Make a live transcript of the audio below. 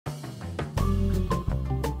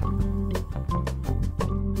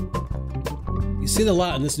see it a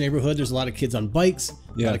lot in this neighborhood. There's a lot of kids on bikes,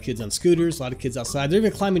 a lot of kids on scooters, a lot of kids outside. They're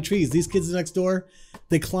even climbing trees. These kids next door,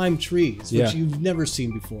 they climb trees, which you've never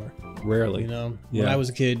seen before. Rarely. You know, when I was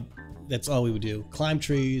a kid, that's all we would do. Climb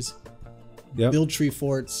trees, build tree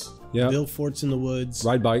forts, build forts in the woods.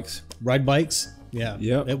 Ride bikes. Ride bikes. Yeah.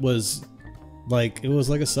 Yep. It was like a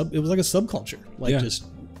subculture. Like just,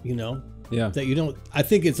 you know, that you don't, I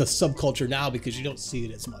think it's a subculture now because you don't see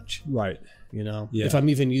it as much. Right. You know, if I'm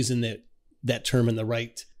even using that term in the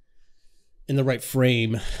right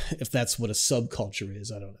frame, if that's what a subculture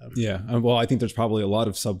is, I don't know. Yeah. Well, I think there's probably a lot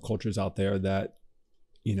of subcultures out there that,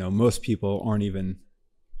 you know, most people aren't even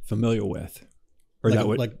familiar with, or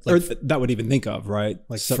that would even think of, right?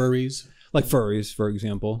 Like furries. Like furries, for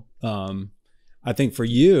example. I think for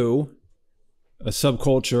you, a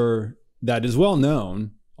subculture that is well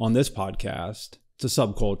known on this podcast, it's a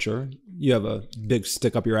subculture. You have a big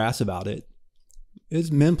stick up your ass about it.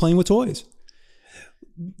 Is men playing with toys.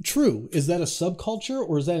 True. Is that a subculture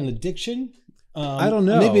or is that an addiction? I don't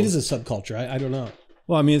know. Maybe it is a subculture. I don't know.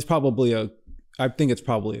 Well, I mean, I think it's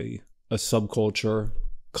probably a subculture.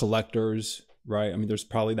 Collectors, right? I mean, there's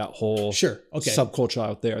probably that whole subculture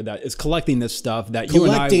out there that is collecting this stuff that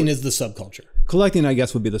collecting is the subculture. Collecting, I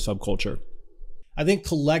guess, would be the subculture. I think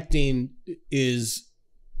collecting's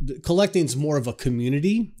more of a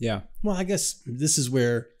community. Yeah. Well, I guess this is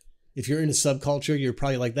where, if you're in a subculture, you're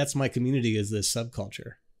probably like, that's my community, is this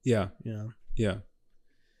subculture. Yeah. Yeah. Yeah.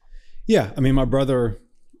 Yeah. I mean, my brother,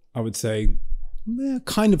 I would say,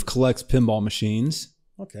 kind of collects pinball machines.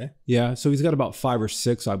 Okay. Yeah. So he's got about 5 or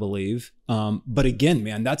 6, I believe. But again,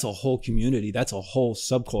 man, that's a whole community. That's a whole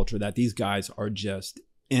subculture that these guys are just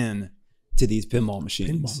in to these pinball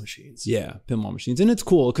machines. Pinball machines. Yeah. Pinball machines. And it's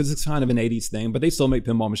cool because it's kind of an 80s thing, but they still make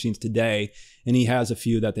pinball machines today. And he has a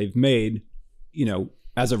few that they've made, you know,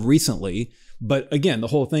 as of recently. But again, the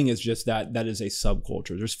whole thing is just that is a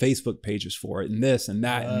subculture. There's Facebook pages for it and this and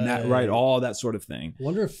that and that, right? All that sort of thing. I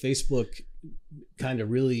wonder if Facebook kind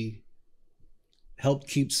of really helped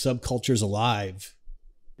keep subcultures alive.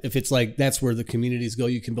 If it's like, that's where the communities go,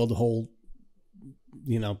 you can build a whole,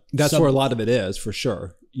 you know. That's where a lot of it is, for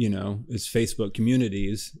sure. You know, it's Facebook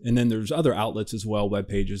communities. And then there's other outlets as well, web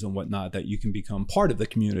pages and whatnot, that you can become part of the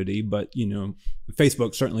community. But, you know,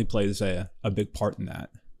 Facebook certainly plays a big part in that.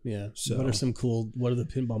 Yeah. So what are the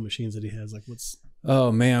pinball machines that he has? Like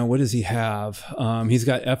oh man, what does he have? He's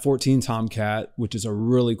got F-14 Tomcat, which is a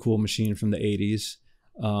really cool machine from the 80s.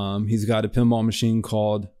 He's got a pinball machine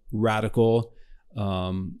called Radical,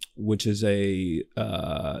 which is a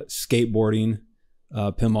skateboarding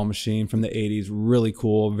pinball machine from the 80s. Really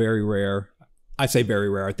cool, very rare. I say very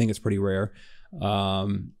rare. I think it's pretty rare.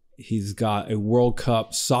 He's got a World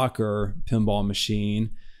Cup soccer pinball machine.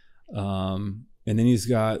 And then he's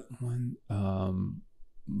got one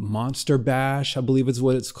Monster Bash, I believe is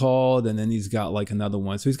what it's called. And then he's got like another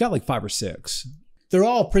one. So he's got like 5 or 6. They're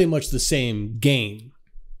all pretty much the same game.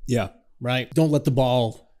 Yeah. Right? Don't let the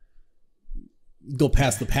ball go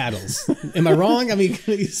past the paddles. Am I wrong? I mean,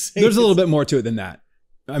 there's a little bit more to it than that.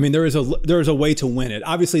 I mean, there is a way to win it.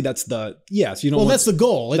 Obviously, that's the that's the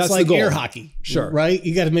goal. It's like air hockey. Sure. Right?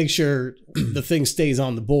 You got to make sure the thing stays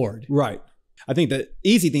on the board. Right. I think the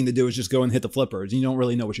easy thing to do is just go and hit the flippers. You don't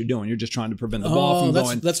really know what you're doing. You're just trying to prevent the ball from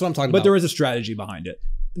going. That's what I'm talking about. But there is a strategy behind it.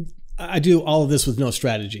 I do all of this with no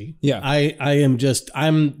strategy. Yeah. I'm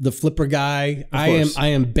the flipper guy. I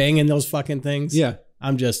am banging those fucking things. Yeah.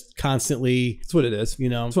 I'm just constantly. That's what it is. You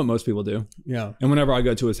know. That's what most people do. Yeah. And whenever I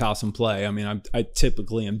go to his house and play, I mean, I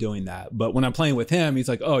typically am doing that. But when I'm playing with him, he's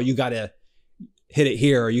like, oh, you got to hit it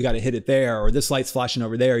here, or you got to hit it there, or this light's flashing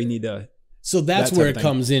over there. You need to. So that's where it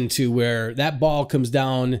comes into, where that ball comes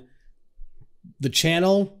down the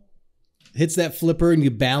channel, hits that flipper, and you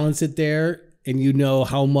balance it there, and you know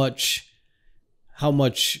how much,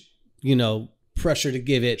 you know, pressure to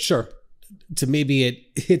give it. Sure. To maybe it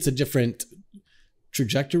hits a different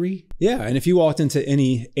trajectory. Yeah. And if you walked into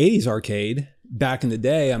any 80s arcade back in the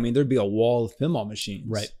day, I mean, there'd be a wall of pinball machines.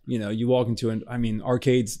 Right. You know, you walk into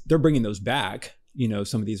arcades, they're bringing those back. You know,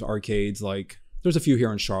 some of these arcades, like there's a few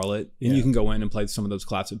here in Charlotte, and you can go in and play some of those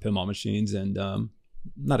classic pinball machines. And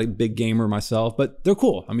not a big gamer myself, but they're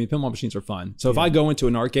cool. I mean, pinball machines are fun. So if I go into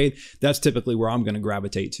an arcade, that's typically where I'm going to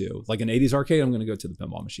gravitate to. Like an 80s arcade, I'm going to go to the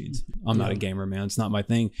pinball machines. I'm not a gamer, man. It's not my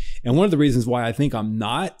thing. And one of the reasons why I think I'm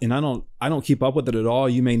not, and I don't keep up with it at all.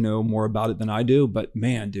 You may know more about it than I do, but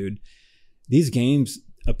man, dude, these games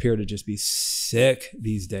appear to just be sick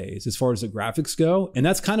these days as far as the graphics go. And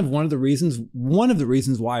that's kind of one of the reasons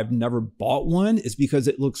why I've never bought one, is because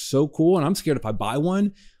it looks so cool. And I'm scared if I buy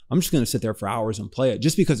one, I'm just going to sit there for hours and play it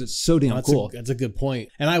just because it's so damn cool. That's a good point.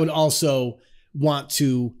 And I would also, want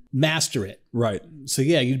to master it. Right. So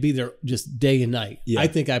yeah, you'd be there just day and night. Yeah. I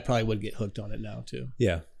think I probably would get hooked on it now too.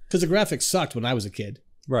 Yeah. Because the graphics sucked when I was a kid.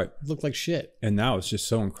 Right. It looked like shit. And now it's just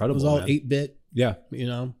so incredible. It was all man. 8-bit. Yeah. You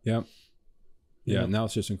know? Yeah. Yeah. Yeah. Now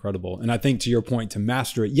it's just incredible. And I think to your point, to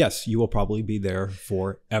master it, yes, you will probably be there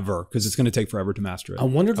forever because it's going to take forever to master it. I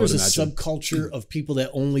wonder if there's a imagine. subculture of people that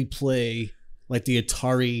only play like the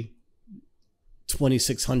Atari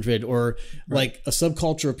 2600 or like a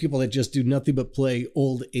subculture of people that just do nothing but play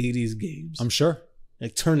old 80s games. I'm sure.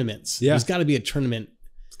 Like tournaments. Yeah. There's got to be a tournament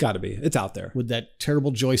It's got to be. It's out there. with that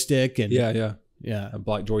terrible joystick. And Yeah. yeah. A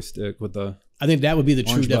black joystick with the... I think that would be the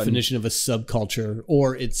true Orange button. definition of a subculture,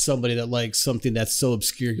 or it's somebody that likes something that's so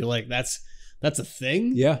obscure. You're like, that's a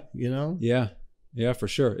thing. Yeah. You know? Yeah. Yeah, for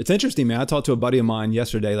sure. It's interesting, man. I talked to a buddy of mine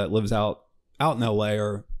yesterday that lives out in LA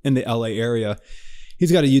or in the LA area.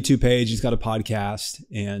 He's got a YouTube page. He's got a podcast.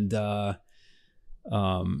 And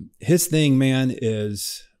his thing, man,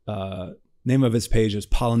 is name of his page is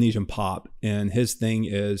Polynesian Pop. And his thing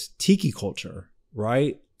is tiki culture,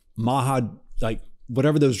 right? Maha, like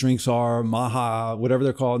whatever those drinks are, Maha, whatever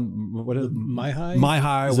they're called. What is Mai Hai? Mai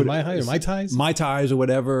Hai. Is it Mai Hai or Mai Tais? Mai Tais or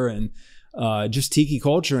whatever. And just tiki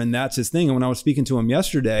culture. And that's his thing. And when I was speaking to him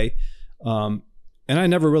yesterday, and I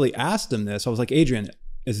never really asked him this, I was like, Adrian,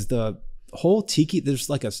 is the whole tiki,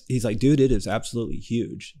 he's like, dude, it is absolutely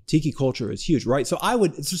huge. Tiki culture is huge, right? So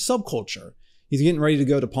it's a subculture. He's getting ready to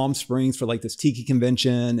go to Palm Springs for like this tiki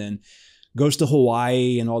convention and goes to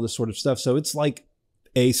Hawaii and all this sort of stuff. So it's like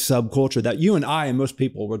a subculture that you and I and most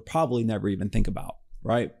people would probably never even think about,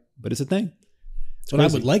 right? But it's a thing. But I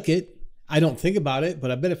would like it. I don't think about it, but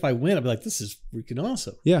I bet if I win, I'd be like, this is freaking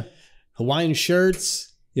awesome. Yeah. Hawaiian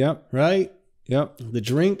shirts. Yep. Right? Yep. The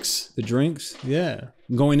drinks. The drinks. Yeah.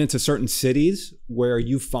 Going into certain cities where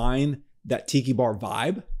you find that tiki bar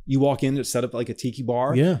vibe. You walk in, it's set up like a tiki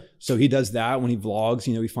bar. Yeah. So he does that when he vlogs.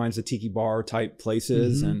 You know, he finds the tiki bar type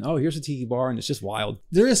places and, oh, here's a tiki bar. And it's just wild.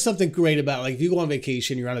 There is something great about, like, if you go on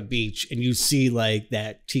vacation, you're on a beach and you see like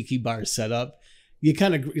that tiki bar set up, you're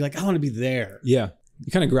like, I want to be there. Yeah.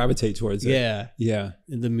 You kind of gravitate towards it. Yeah. Yeah.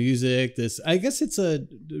 And the music, I guess it's a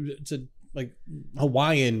like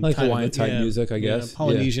Hawaiian, Like kind Hawaiian of, type music, I guess.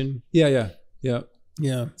 Polynesian. Yeah. Yeah.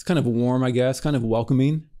 It's kind of warm, I guess, kind of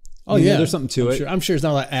welcoming. Oh, You know, yeah. there's something to it. I'm sure it's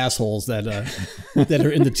not like assholes that that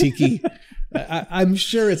are in the tiki. I'm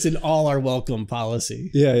sure it's in all our welcome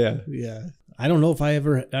policy. Yeah. Yeah. I don't know if I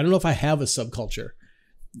have a subculture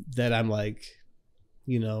that I'm like,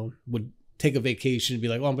 you know, would take a vacation and be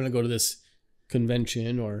like, oh, I'm going to go to this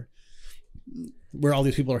convention or where all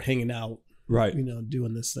these people are hanging out, Right. you know,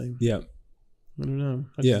 doing this thing. Yeah. I don't know.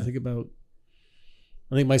 I have to think about,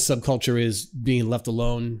 I think my subculture is being left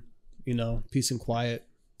alone, you know, peace and quiet.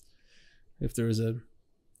 If there is a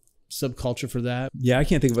subculture for that. Yeah. I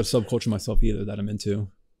can't think of a subculture myself either that I'm into.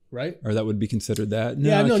 Right. Or that would be considered that. No,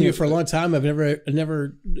 Yeah, I've known I you can't- for a long time. I've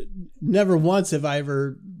never once have I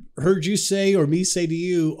ever heard you say or me say to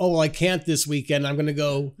you, oh, well, I can't this weekend. I'm going to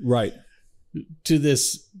go Right. to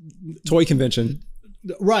this Toy convention.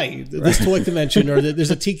 Right. This toy convention, or there's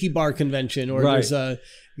a tiki bar convention, or Right. there's a,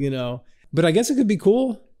 you know. But I guess it could be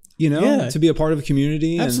cool, you know, Yeah. to be a part of a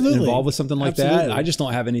community and Absolutely. involved with something like Absolutely. that. I just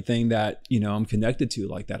don't have anything that, you know, I'm connected to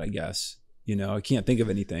like that, I guess. You know, I can't think of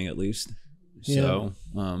anything at least. So,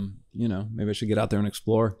 you know, maybe I should get out there and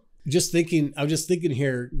explore. I was just thinking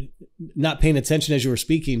here, not paying attention as you were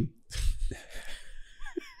speaking.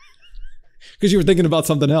 Because you were thinking about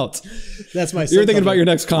something else. That's my You were thinking about your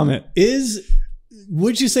next comment.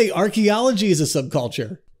 Would you say archaeology is a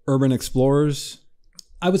subculture? Urban explorers.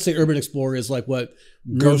 I would say urban explorer is like what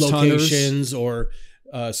Ghost Nerd hunters. Locations or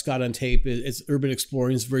Scott on Tape is urban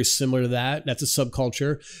exploring is very similar to that. That's a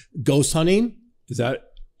subculture. Ghost hunting, Is that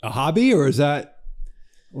a hobby or is that?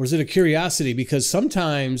 or is it a curiosity? Because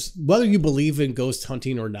sometimes, whether you believe in ghost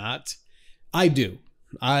hunting or not, I do.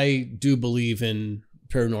 I do believe in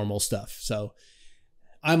paranormal stuff. So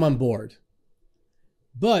I'm on board.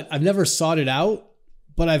 But I've never sought it out,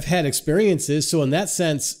 but I've had experiences. So in that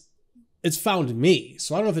sense, it's found me.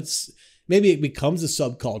 So I don't know if maybe it becomes a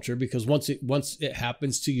subculture because once it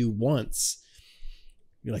happens to you once,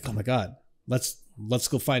 you're like, oh my God, let's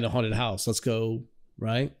go find a haunted house. Let's go,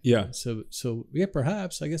 right? Yeah. So yeah,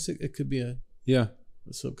 perhaps I guess it could be a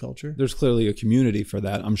subculture. There's clearly a community for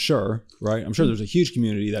that, I'm sure, right? I'm sure there's a huge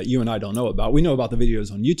community that you and I don't know about. We know about the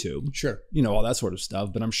videos on YouTube, Sure. you know, all that sort of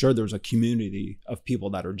stuff, but I'm sure there's a community of people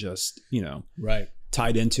that are just, you know, Right.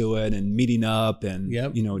 tied into it and meeting up and,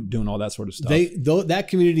 Yep. you know, doing all that sort of stuff. That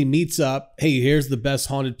community meets up. Hey, here's the best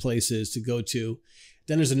haunted places to go to.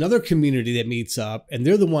 Then there's another community that meets up, and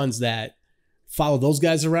they're the ones that follow those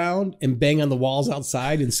guys around and bang on the walls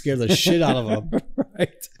outside and scare the shit out of them.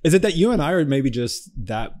 Right. Is it that you and I are maybe just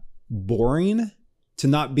that boring to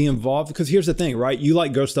not be involved? Because here's the thing, right? You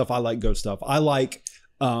like ghost stuff. I like ghost stuff. I like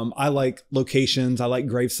locations. I like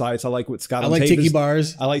grave sites. I like what Scott. I like tiki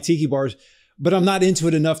bars. I like tiki bars, but I'm not into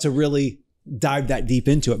it enough to really dive that deep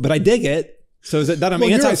into it. But I dig it. So is it that I'm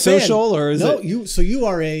antisocial, or is it? So you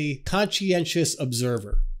are a conscientious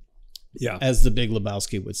observer. Yeah, as the Big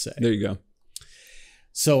Lebowski would say. There you go.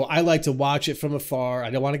 So I like to watch it from afar. I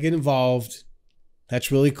don't want to get involved.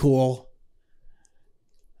 That's really cool.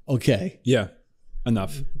 Okay. Yeah.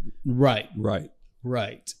 Enough. Right. Right.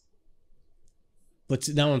 Right. But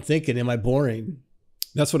now I'm thinking, am I boring?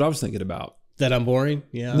 That's what I was thinking about. That I'm boring?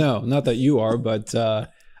 Yeah. No, not that you are, but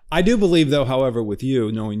I do believe, though, however, with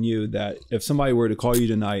you, knowing you, that if somebody were to call you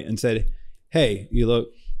tonight and said, hey, you look,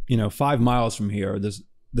 5 miles from here, there's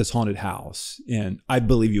this haunted house, and I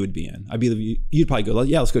believe you would be in. I believe you'd probably go,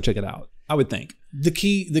 yeah, let's go check it out. I would think. The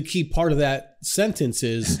key part of that sentence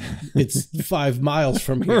is it's 5 miles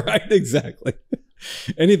from here. Right, exactly.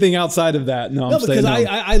 Anything outside of that, no, I'm saying no.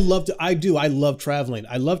 I love traveling.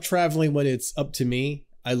 I love traveling when it's up to me.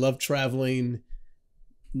 I love traveling,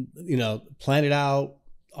 plan it out,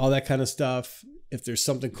 all that kind of stuff. If there's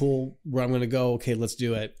something cool where I'm going to go, okay, let's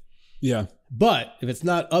do it. Yeah. But if it's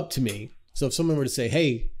not up to me, so if someone were to say,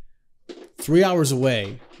 hey, 3 hours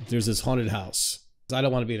away, there's this haunted house. I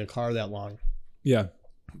don't want to be in a car that long. Yeah.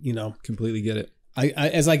 Completely get it.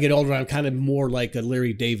 As I get older, I'm kind of more like a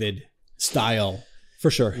Larry David style. For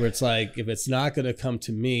sure. Where it's like, if it's not going to come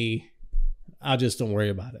to me, I just don't worry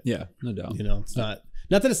about it. Yeah, no doubt. It's not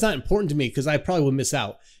that it's not important to me, because I probably would miss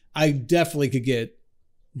out. I definitely could get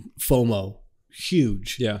FOMO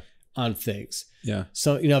huge on things. Yeah.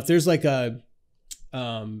 So, if there's like a,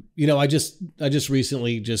 I just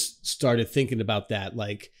recently just started thinking about that,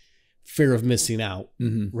 like fear of missing out,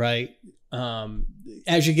 right?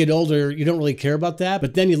 As you get older, you don't really care about that,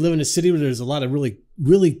 but then you live in a city where there's a lot of really,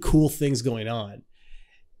 really cool things going on.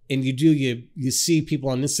 And you see people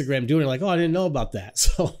on Instagram doing it, like, oh, I didn't know about that.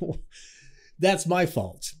 So that's my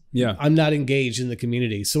fault. Yeah. I'm not engaged in the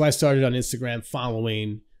community. So I started on Instagram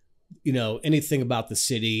following, anything about the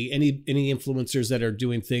city, any influencers that are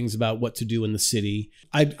doing things about what to do in the city.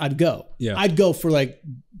 I'd go. Yeah. I'd go for like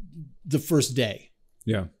the first day.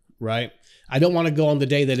 Yeah. Right. I don't want to go on the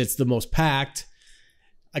day that it's the most packed.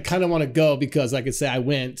 I kind of want to go because I could say I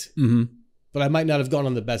went, but I might not have gone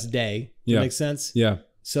on the best day. Yeah. That makes sense? Yeah.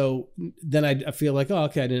 So then I feel like, oh,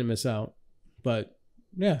 okay, I didn't miss out. But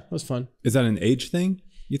yeah, it was fun. Is that an age thing,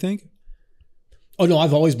 you think? Oh, no,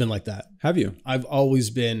 I've always been like that. Have you? I've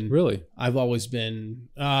always been. Really? I've always been,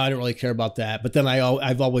 I don't really care about that. But then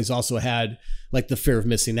I've always also had like the fear of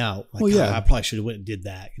missing out. Like, well, yeah. I probably should have went and did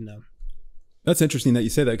that, That's interesting that you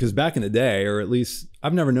say that, because back in the day, or at least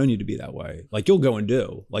I've never known you to be that way. Like, you'll go and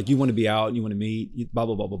do. Like, you want to be out and you want to meet, blah,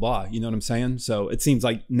 blah, blah, blah, blah. You know what I'm saying? So it seems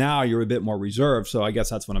like now you're a bit more reserved. So I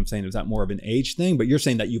guess that's what I'm saying. Is that more of an age thing? But you're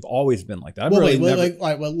saying that you've always been like that.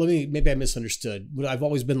 Maybe I misunderstood. I've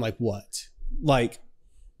always been like what? Like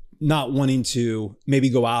not wanting to maybe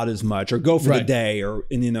go out as much or go for the day,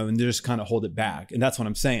 and just kind of hold it back. And that's what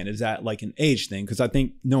I'm saying. Is that like an age thing? Because I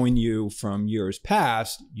think knowing you from years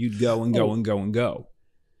past, you'd go and go and go and go.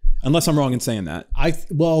 Unless I'm wrong in saying that.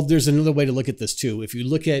 There's another way to look at this too. If you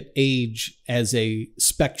look at age as a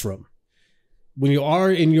spectrum, when you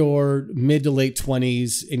are in your mid to late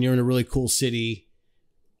 20s and you're in a really cool city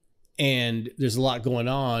and there's a lot going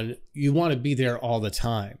on, you want to be there all the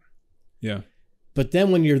time. Yeah. But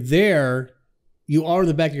then when you're there, you are in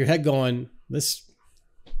the back of your head going, all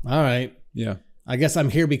right. Yeah. I guess I'm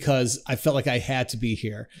here because I felt like I had to be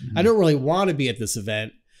here. I don't really want to be at this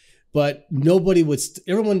event, but nobody would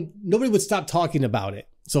stop talking about it.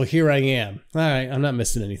 So here I am. All right. I'm not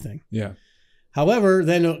missing anything. Yeah. However,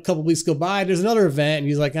 then a couple of weeks go by, there's another event and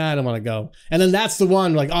he's like, I don't want to go. And then that's the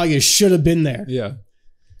one like, oh, you should have been there. Yeah.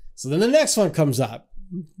 So then the next one comes up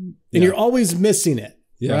and you're always missing it.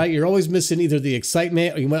 Yeah. Right? You're always missing either the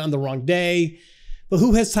excitement or you went on the wrong day. But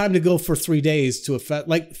who has time to go for 3 days to a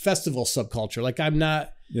festival subculture? Like I'm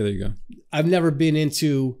not. Yeah, there you go. I've never been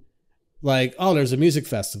into like, oh, there's a music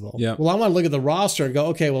festival. Yeah. Well, I want to look at the roster and go,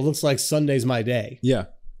 okay, well, it looks like Sunday's my day. Yeah.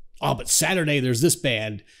 Oh, but Saturday there's this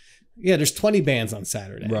band. Yeah, there's 20 bands on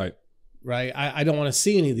Saturday. Right. Right. I don't want to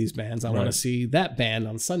see any of these bands. I want to see that band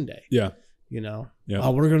on Sunday. Yeah. Yeah.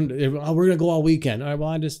 Oh, we're gonna go all weekend. All right. Well,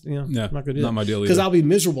 I just I'm not gonna do that. Not my deal because I'll be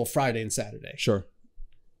miserable Friday and Saturday. Sure.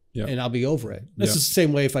 Yeah. And I'll be over it. That's the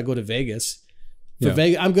same way if I go to Vegas.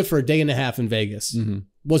 Vegas, I'm good for a day and a half in Vegas.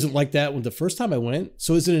 Wasn't like that when the first time I went.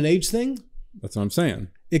 So is it an age thing? That's what I'm saying.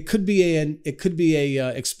 It could be a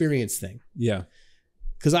experience thing. Yeah.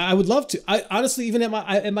 Because I would love to. I honestly, even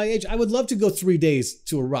at my age, I would love to go 3 days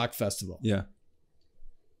to a rock festival. Yeah.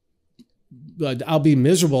 But I'll be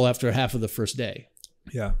miserable after half of the first day.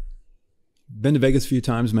 Yeah. Been to Vegas a few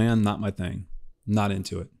times, man. Not my thing. Not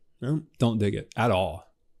into it. No. Don't dig it at all.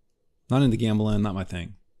 Not into gambling. Not my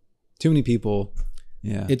thing. Too many people.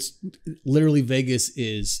 Yeah. It's literally Vegas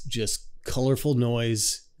is just colorful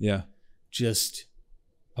noise. Yeah. Just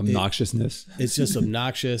obnoxiousness. It's just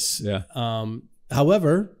obnoxious. Yeah.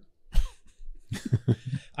 However,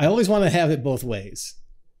 I always want to have it both ways.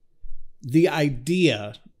 The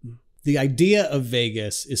idea of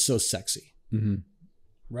Vegas is so sexy. Mm-hmm.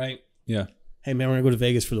 Right? Yeah. Hey man, we're gonna go to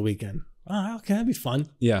Vegas for the weekend. Oh, okay, that'd be fun.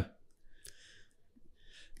 Yeah.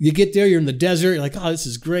 You get there, you're in the desert, you're like, oh, this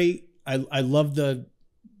is great. I love the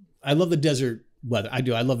desert weather. I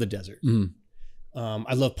do. I love the desert. Mm-hmm.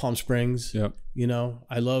 I love Palm Springs. Yep. You know,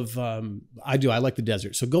 I love, I like the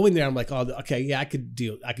desert. So going there, I'm like, oh, okay, yeah, I could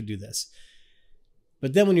do this.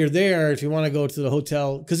 But then when you're there, if you want to go to the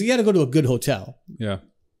hotel, because you got to go to a good hotel. Yeah.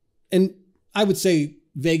 And I would say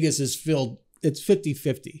Vegas is filled, it's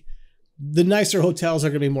 50-50. The nicer hotels are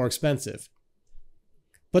going to be more expensive,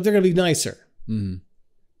 but they're going to be nicer. Mm-hmm.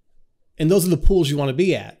 And those are the pools you want to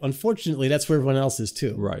be at. Unfortunately, that's where everyone else is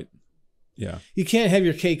too. Right. Yeah. You can't have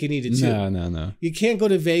your cake and eat it too. No. You can't go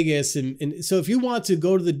to Vegas. And so if you want to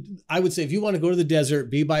go to I would say if you want to go to the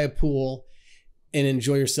desert, be by a pool and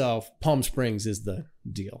enjoy yourself, Palm Springs is the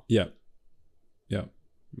deal. Yeah. Yeah.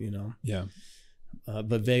 You know? Yeah.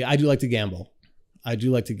 But Vegas, I do like to gamble.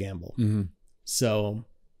 Mm-hmm. So,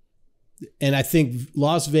 and I think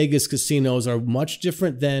Las Vegas casinos are much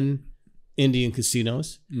different than Indian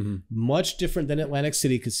casinos, mm-hmm. much different than Atlantic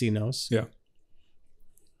City casinos. Yeah.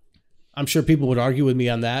 I'm sure people would argue with me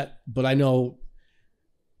on that, but I know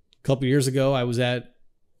a couple of years ago I was in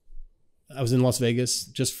Las Vegas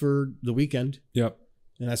just for the weekend. Yep.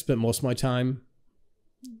 And I spent most of my time,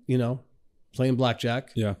 you know, playing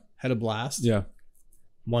blackjack. Yeah. Had a blast. Yeah.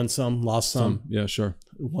 Won some, lost some. Yeah, sure.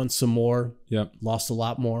 Won some more. Yep. Lost a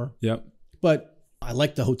lot more. Yep. But I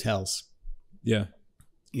like the hotels. Yeah.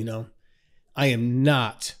 You know, I am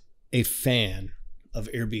not a fan of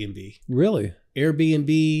Airbnb. Really?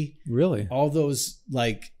 Airbnb. Really? All those,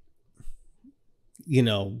 like, you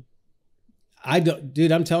know,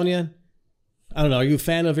 dude, I'm telling you, I don't know. Are you a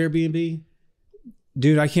fan of Airbnb?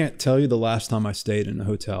 Dude, I can't tell you the last time I stayed in a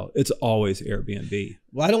hotel. It's always Airbnb.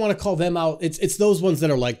 Well, I don't want to call them out. It's those ones that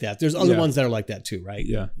are like that. There's other ones that are like that too, right?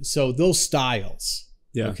 Yeah. So those styles.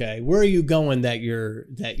 Yeah. Okay. Where are you going that you're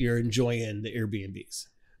enjoying the Airbnbs?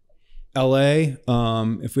 LA,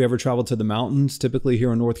 if we ever travel to the mountains, typically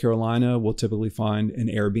here in North Carolina, we'll typically find an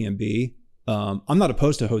Airbnb. I'm not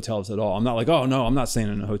opposed to hotels at all. I'm not like, oh no, I'm not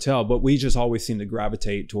staying in a hotel, but we just always seem to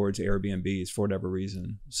gravitate towards Airbnbs for whatever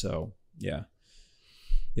reason. So yeah.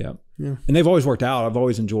 Yeah. Yeah. And they've always worked out. I've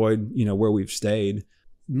always enjoyed, you know, where we've stayed.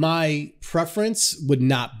 My preference would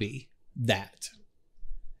not be that.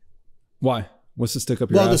 Why? What's the stick up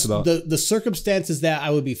your ass about? The circumstances that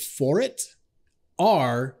I would be for it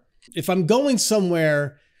are if I'm going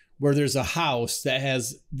somewhere where there's a house that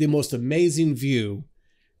has the most amazing view,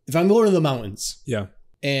 if I'm going to the mountains, yeah,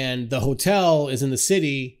 and the hotel is in the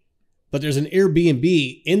city, but there's an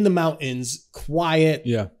Airbnb in the mountains, quiet,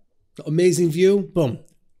 yeah, amazing view, boom,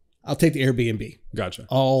 I'll take the Airbnb. Gotcha.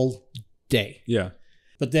 All day. Yeah.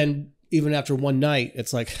 But then even after one night,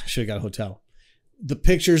 it's like, I should have got a hotel. The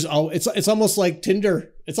pictures, it's almost like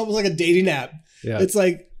Tinder. It's almost like a dating app. Yeah. It's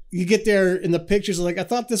like, you get there and the pictures are like, I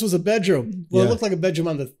thought this was a bedroom. Well, It looked like a bedroom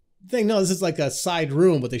on the thing. No, this is like a side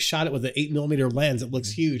room, but they shot it with an 8mm lens. It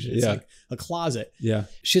looks huge. It's like a closet. Yeah.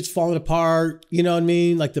 Shit's falling apart. You know what I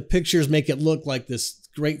mean? Like the pictures make it look like this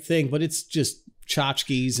great thing, but it's just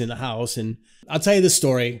tchotchkes in the house. And I'll tell you this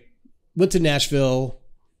story. Went to Nashville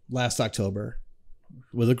last October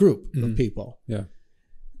with a group of people. Yeah.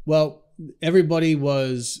 Well, everybody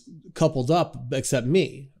was coupled up except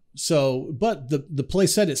me. So, but the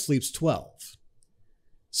place said it sleeps 12.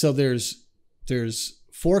 So there's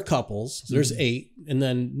 4 couples, there's 8, and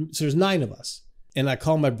then so there's 9 of us. And I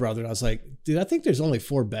called my brother and I was like, dude, I think there's only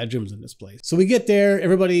 4 bedrooms in this place. So we get there,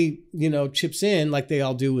 everybody, you know, chips in like they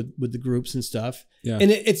all do with the groups and stuff. Yeah.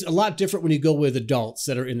 And it's a lot different when you go with adults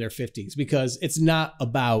that are in their 50s because it's not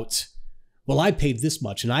about, well, I paid this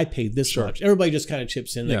much and I paid this much. Everybody just kind of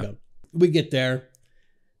chips in. They go, we get there,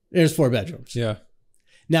 there's 4 bedrooms. Yeah.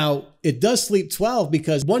 Now, it does sleep 12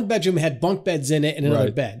 because one bedroom had bunk beds in it and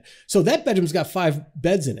another bed. So that bedroom's got 5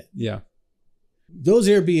 beds in it. Yeah. Those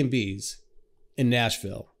Airbnbs in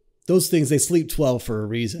Nashville, those things, they sleep 12 for a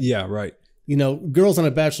reason. Yeah, right. You know, girls on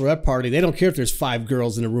a bachelorette party, they don't care if there's 5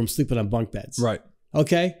 girls in a room sleeping on bunk beds. Right.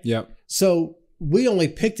 Okay? Yeah. So we only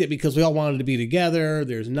picked it because we all wanted to be together.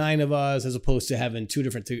 There's 9 of us as opposed to having 2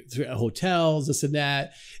 different hotels, this and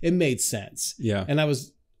that. It made sense. Yeah. And I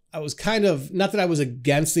was kind of, not that I was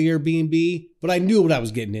against the Airbnb, but I knew what I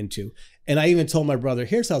was getting into. And I even told my brother,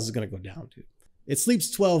 here's how this is going to go down, dude. It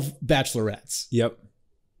sleeps 12 bachelorettes. Yep.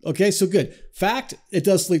 Okay, so good. Fact, it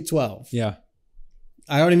does sleep 12. Yeah.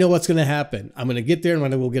 I already know what's going to happen. I'm going to get there and I'm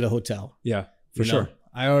going to go get a hotel. Yeah, for sure.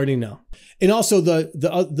 I already know. And also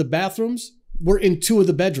the bathrooms were in 2 of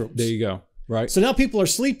the bedrooms. There you go. Right. So now people are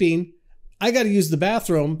sleeping. I got to use the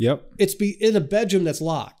bathroom. Yep. It's in a bedroom that's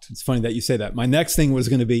locked. It's funny that you say that. My next thing was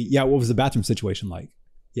going to be, yeah, what was the bathroom situation like?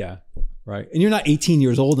 Yeah. Right. And you're not 18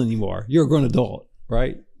 years old anymore. You're a grown adult,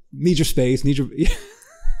 right? Need your space,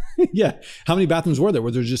 yeah. How many bathrooms were there?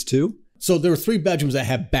 Were there just 2? So there were 3 bedrooms that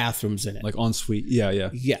had bathrooms in it. Like ensuite. Yeah,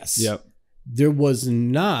 yeah. Yes. Yep. There was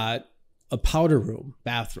not a powder room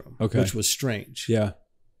bathroom, okay, which was strange. Yeah.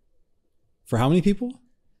 For how many people?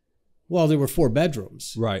 Well, there were 4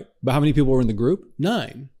 bedrooms. Right. But how many people were in the group?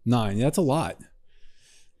 9. 9. Yeah, that's a lot.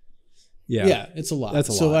 Yeah. Yeah, it's a lot. That's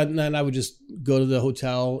a lot. So and I would just go to the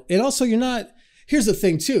hotel. And also here's the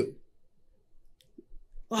thing too.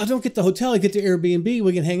 Oh, don't get the hotel, I get the Airbnb,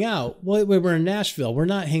 we can hang out. Well, we're in Nashville. We're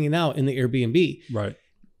not hanging out in the Airbnb. Right.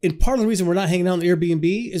 And part of the reason we're not hanging out in the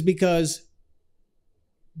Airbnb is because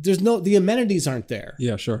the amenities aren't there.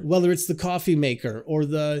 Yeah, sure. Whether it's the coffee maker or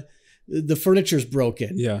the furniture's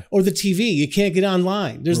broken. Yeah. Or the TV, you can't get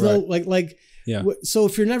online. There's no yeah. So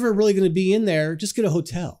if you're never really going to be in there, just get a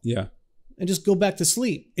hotel. Yeah. And just go back to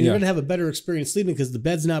sleep. And you're going to have a better experience sleeping because the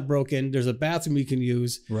bed's not broken. There's a bathroom you can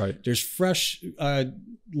use. Right. There's fresh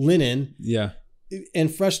linen. Yeah.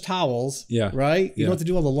 And fresh towels. Yeah. Right? You don't have to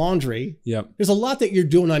do all the laundry. Yeah. There's a lot that you're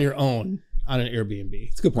doing on your own on an Airbnb.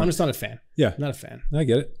 It's a good point. I'm just not a fan. Yeah. Not a fan. I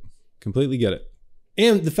get it. Completely get it.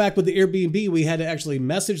 And the fact with the Airbnb, we had to actually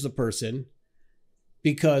message the person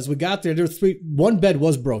because we got there. There were 1 bed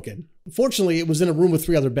was broken. Fortunately, it was in a room with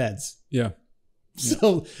 3 other beds. Yeah.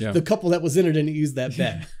 So the couple that was in it didn't use that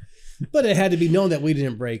bed. But it had to be known that we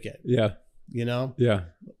didn't break it. Yeah. You know? Yeah.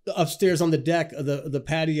 Upstairs on the deck of the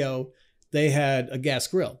patio, they had a gas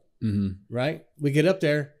grill. Mm-hmm. Right? We get up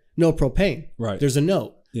there, no propane. Right. There's a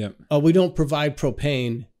note. Yeah. We don't provide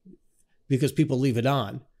propane because people leave it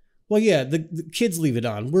on. Well, yeah, the kids leave it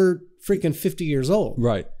on. We're freaking 50 years old.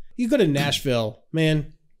 Right. You go to Nashville,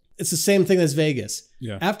 man, it's the same thing as Vegas.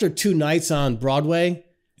 Yeah. After 2 nights on Broadway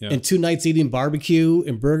and 2 nights eating barbecue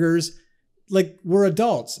and burgers, like we're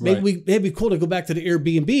adults. Maybe it'd be cool to go back to the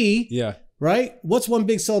Airbnb. Yeah. Right? What's one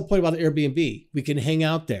big selling point about the Airbnb? We can hang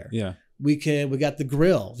out there. Yeah. We got the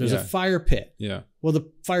grill. There's a fire pit. Yeah. Well, the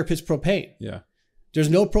fire pit's propane. Yeah. There's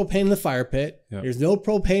no propane in the fire pit. Yeah. There's no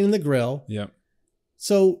propane in the grill. Yeah.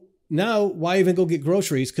 So now why even go get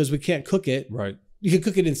groceries? Because we can't cook it. Right. You can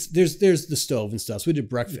cook it in, there's the stove and stuff. So we did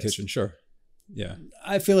breakfast. The kitchen, sure. Yeah.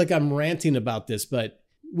 I feel like I'm ranting about this, but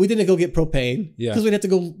we didn't go get propane. Yeah. Because we'd have to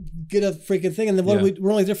go get a freaking thing. And then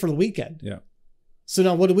we're only there for the weekend. Yeah. So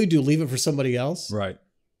now what do we do? Leave it for somebody else? Right.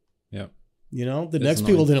 Yeah. You know, the next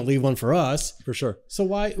people didn't leave one for us. For sure. So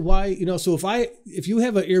why, so if you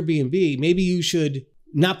have an Airbnb, maybe you should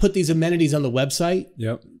not put these amenities on the website.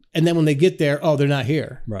 Yep. And then when they get there, they're not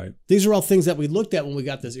here. Right. These are all things that we looked at when we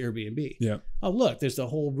got this Airbnb. Yeah. Oh, look, there's the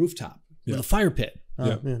whole rooftop with a fire pit.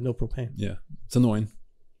 No propane. Yeah. It's annoying.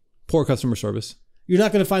 Poor customer service. You're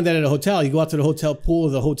not going to find that at a hotel. You go out to the hotel pool or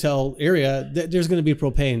the hotel area, there's going to be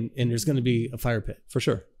propane and there's going to be a fire pit. For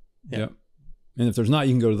sure. Yeah. Yep. And if there's not,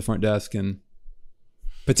 you can go to the front desk and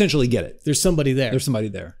potentially get it. There's somebody there. There's somebody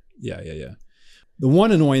there. Yeah. The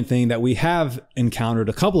one annoying thing that we have encountered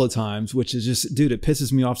a couple of times, which is just, dude, it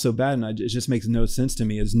pisses me off so bad and it just makes no sense to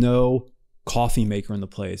me, is no coffee maker in the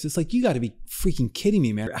place. It's like, you got to be freaking kidding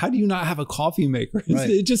me, man. How do you not have a coffee maker? Right.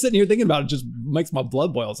 It's just sitting here thinking about it just makes my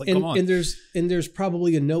blood boil. It's like, come on. And there's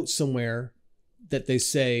probably a note somewhere that they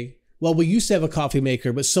say, well, we used to have a coffee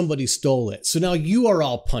maker, but somebody stole it. So now you are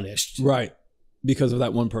all punished. Right. Because of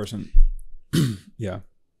that one person. Yeah.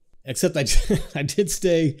 Except I did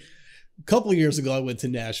stay a couple of years ago. I went to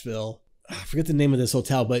Nashville. I forget the name of this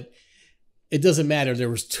hotel, but it doesn't matter. There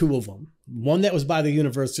was 2 of them. One that was by the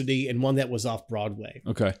university and one that was off Broadway.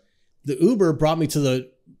 Okay. The Uber brought me to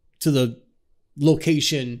the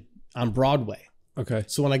location on Broadway. Okay.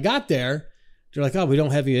 So when I got there, they're like, oh, we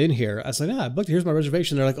don't have you in here. I said, I booked it. Here's my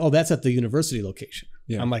reservation. They're like, oh, that's at the university location.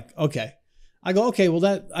 Yeah. I'm like, okay. I go, okay, well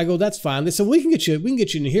that's fine. They said, we can get you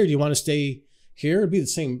in here. Do you want to stay here? It'd be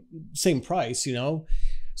the same price, you know?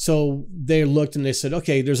 So they looked and they said,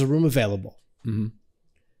 okay, there's a room available. Mm-hmm.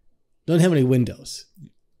 Don't have any windows.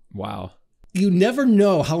 Wow. you never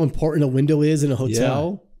know how important a window is in a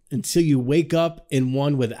hotel until you wake up in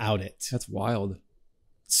one without it. That's wild.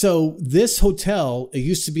 So this hotel, it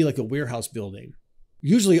used to be like a warehouse building.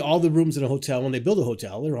 Usually all the rooms in a hotel, when they build a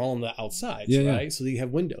hotel, they're all on the outside, right? So you have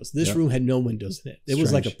windows. This room had no windows in it. It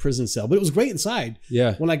was like a prison cell, but it was great inside.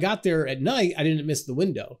 Yeah. When I got there at night, I didn't miss the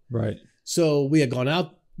window. Right. So we had gone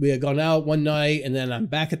out. We had gone out one night, and then I'm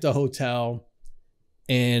back at the hotel,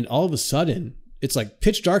 and all of a sudden, it's like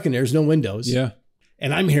pitch dark in there. There's no windows. Yeah.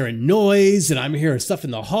 And I'm hearing noise, and I'm hearing stuff in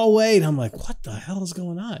the hallway, and I'm like, what the hell is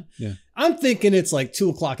going on? Yeah. I'm thinking it's like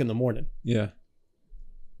 2:00 in the morning. Yeah.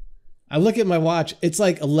 I look at my watch. It's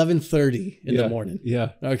like 11:30 in the morning.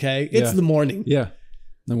 Yeah. Okay. It's the morning. Yeah.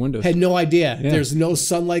 No windows. Had no idea. Yeah. There's no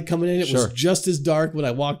sunlight coming in. It was just as dark when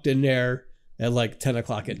I walked in there at like 10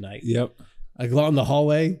 o'clock at night. Yep. I go out in the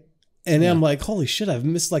hallway, and then I'm like, holy shit, I've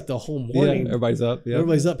missed like the whole morning. Yeah. Everybody's up. Yeah.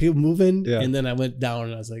 Everybody's up, people moving. Yeah. And then I went down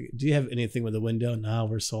and I was like, do you have anything with a window? No,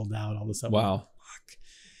 we're sold out. All this stuff. Wow. Fuck.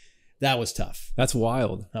 That was tough. That's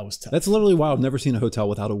wild. That was tough. That's literally wild. Never seen a hotel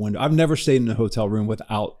without a window. I've never stayed in a hotel room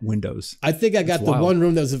without windows. I think I got the one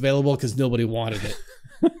room that was available because nobody wanted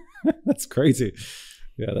it. That's crazy.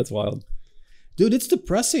 Yeah, that's wild. Dude, it's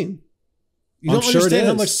depressing. You don't understand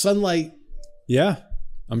how much sunlight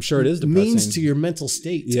I'm sure it is depressing. Means to your mental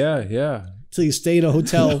state. Yeah, yeah. Until you stay in a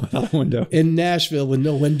hotel without a window in Nashville with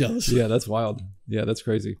no windows. Yeah, that's wild. Yeah, that's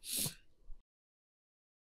crazy.